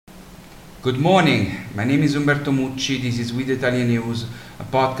Good morning, my name is Umberto Mucci, this is With Italian News, a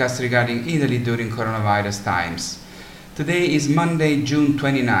podcast regarding Italy during coronavirus times. Today is Monday, June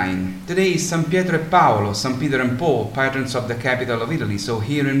 29. Today is San Pietro e Paolo, San Peter and Paul, patrons of the capital of Italy, so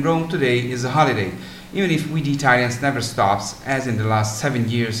here in Rome today is a holiday, even if we the Italians never stops, as in the last 7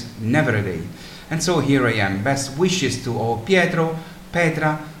 years, never a day. And so here I am, best wishes to all Pietro,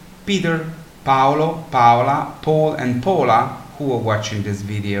 Petra, Peter, Paolo, Paola, Paul and Paula who are watching this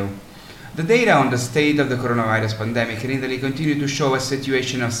video. The data on the state of the coronavirus pandemic in Italy continue to show a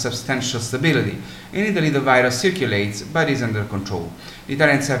situation of substantial stability. In Italy, the virus circulates but is under control. The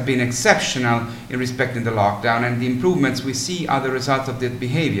Italians have been exceptional in respecting the lockdown, and the improvements we see are the result of that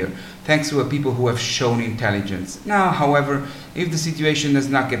behavior, thanks to people who have shown intelligence. Now, however, if the situation does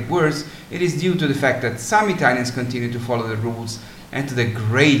not get worse, it is due to the fact that some Italians continue to follow the rules and to the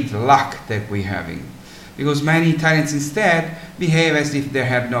great luck that we're having. Because many Italians instead behave as if there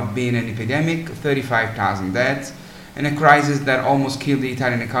had not been an epidemic, 35,000 deaths, and a crisis that almost killed the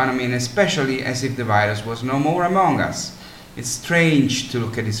Italian economy, and especially as if the virus was no more among us. It's strange to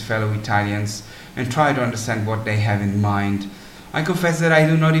look at these fellow Italians and try to understand what they have in mind. I confess that I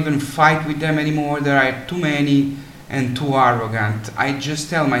do not even fight with them anymore. There are too many and too arrogant. I just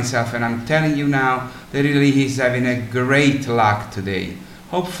tell myself, and I'm telling you now, that Italy is having a great luck today.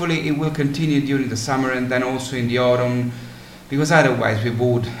 Hopefully it will continue during the summer and then also in the autumn, because otherwise we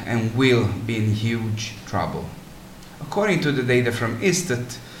would and will be in huge trouble. According to the data from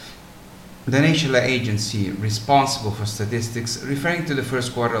Istat, the national agency responsible for statistics, referring to the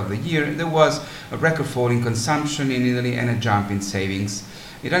first quarter of the year, there was a record fall in consumption in Italy and a jump in savings.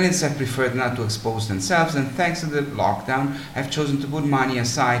 Italians have preferred not to expose themselves, and thanks to the lockdown have chosen to put money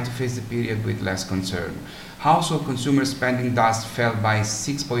aside to face the period with less concern. Household consumer spending thus fell by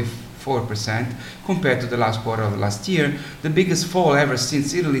 6.4% compared to the last quarter of last year, the biggest fall ever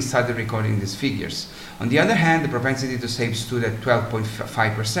since Italy started recording these figures. On the other hand, the propensity to save stood at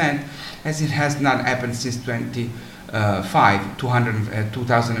 12.5%, as it has not happened since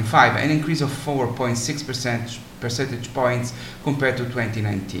 2005, an increase of 4.6% percentage points compared to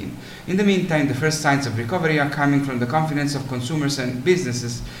 2019. In the meantime, the first signs of recovery are coming from the confidence of consumers and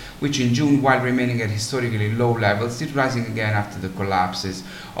businesses, which in June, while remaining at historically low levels, is rising again after the collapses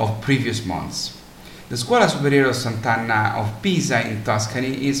of previous months. The Scuola Superiore Sant'Anna of Pisa in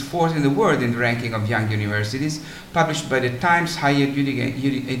Tuscany is fourth in the world in the ranking of young universities, published by the Times Higher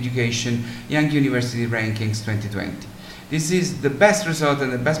Education Young University Rankings 2020. This is the best result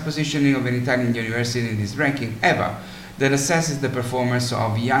and the best positioning of an Italian university in this ranking ever, that assesses the performance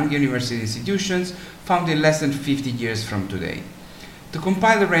of young university institutions founded less than 50 years from today. To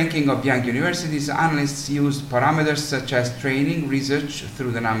compile the ranking of young universities, analysts used parameters such as training, research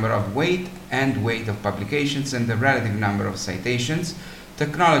through the number of weight of publications and the relative number of citations,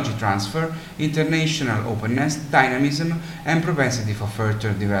 technology transfer, international openness, dynamism, and propensity for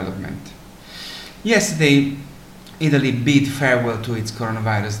further development. Yesterday, Italy bid farewell to its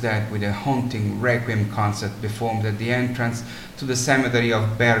coronavirus death with a haunting requiem concert performed at the entrance to the cemetery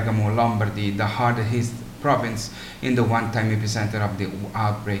of Bergamo, Lombardy, the hardest-hit province in the one-time epicenter of the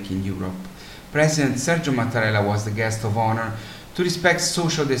outbreak in Europe. President Sergio Mattarella was the guest of honor. To respect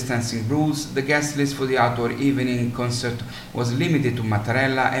social distancing rules, the guest list for the outdoor evening concert was limited to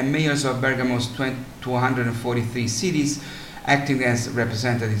Mattarella and mayors of Bergamo's 243 cities, acting as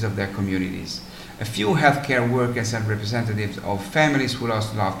representatives of their communities. A few healthcare workers and representatives of families who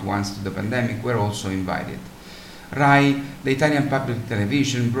lost loved ones to the pandemic were also invited. RAI, the Italian public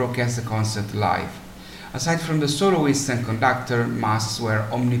television, broadcast the concert live. Aside from the soloists and conductor, masks were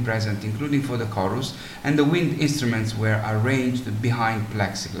omnipresent, including for the chorus, and the wind instruments were arranged behind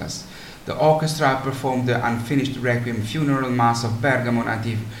plexiglass. The orchestra performed the unfinished Requiem funeral mass of Bergamo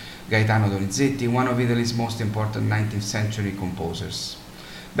native Gaetano Donizetti, one of Italy's most important 19th century composers.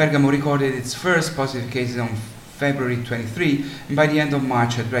 Bergamo recorded its first positive cases on February 23, and by the end of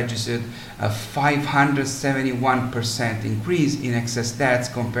March had registered a 571% increase in excess deaths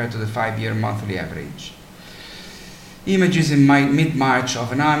compared to the 5-year monthly average. Images in mid-March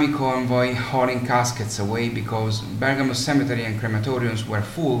of an army convoy hauling caskets away because Bergamo's cemetery and crematoriums were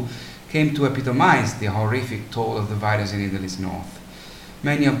full came to epitomize the horrific toll of the virus in Italy's north.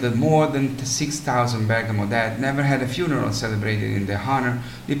 Many of the more than 6,000 Bergamo dead never had a funeral celebrated in their honor,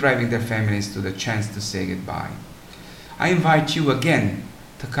 depriving their families to the chance to say goodbye. I invite you again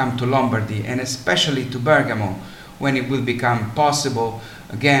to come to Lombardy and especially to Bergamo when it will become possible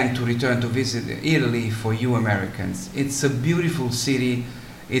again to return to visit Italy for you Americans. It's a beautiful city,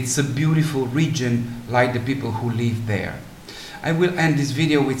 it's a beautiful region like the people who live there. I will end this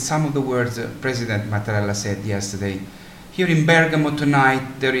video with some of the words President Mattarella said yesterday. Here in Bergamo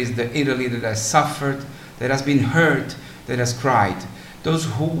tonight, there is the Italy that has suffered, that has been hurt, that has cried. Those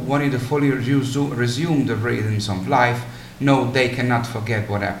who wanted to fully resume the rhythms of life know they cannot forget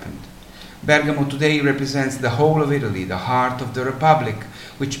what happened. Bergamo today represents the whole of Italy, the heart of the Republic,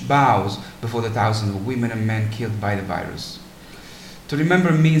 which bows before the thousands of women and men killed by the virus. To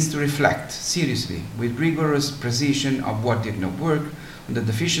remember means to reflect seriously, with rigorous precision of what did not work, on the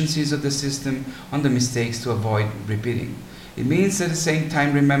deficiencies of the system, on the mistakes to avoid repeating. It means at the same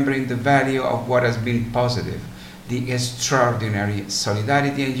time remembering the value of what has been positive, the extraordinary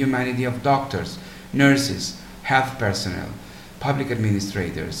solidarity and humanity of doctors, nurses, health personnel, public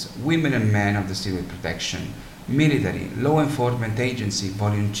administrators, women and men of the civil protection, military, law enforcement agency,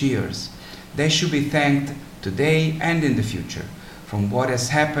 volunteers. They should be thanked today and in the future. From what has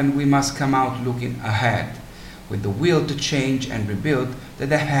happened, we must come out looking ahead, with the will to change and rebuild that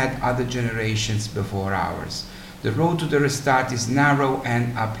have had other generations before ours. The road to the restart is narrow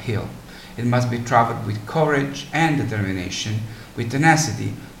and uphill. It must be traveled with courage and determination, with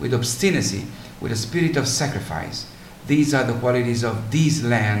tenacity, with obstinacy, with a spirit of sacrifice. These are the qualities of this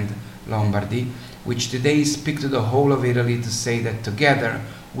land, Lombardy, which today speak to the whole of Italy to say that together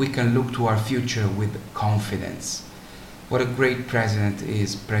we can look to our future with confidence. What a great president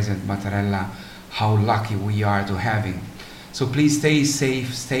is President Mattarella. How lucky we are to have him. So please stay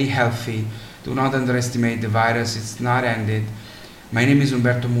safe, stay healthy. Do not underestimate the virus, it's not ended. My name is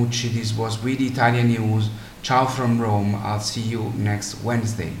Umberto Mucci. This was With Italian News. Ciao from Rome. I'll see you next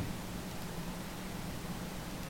Wednesday.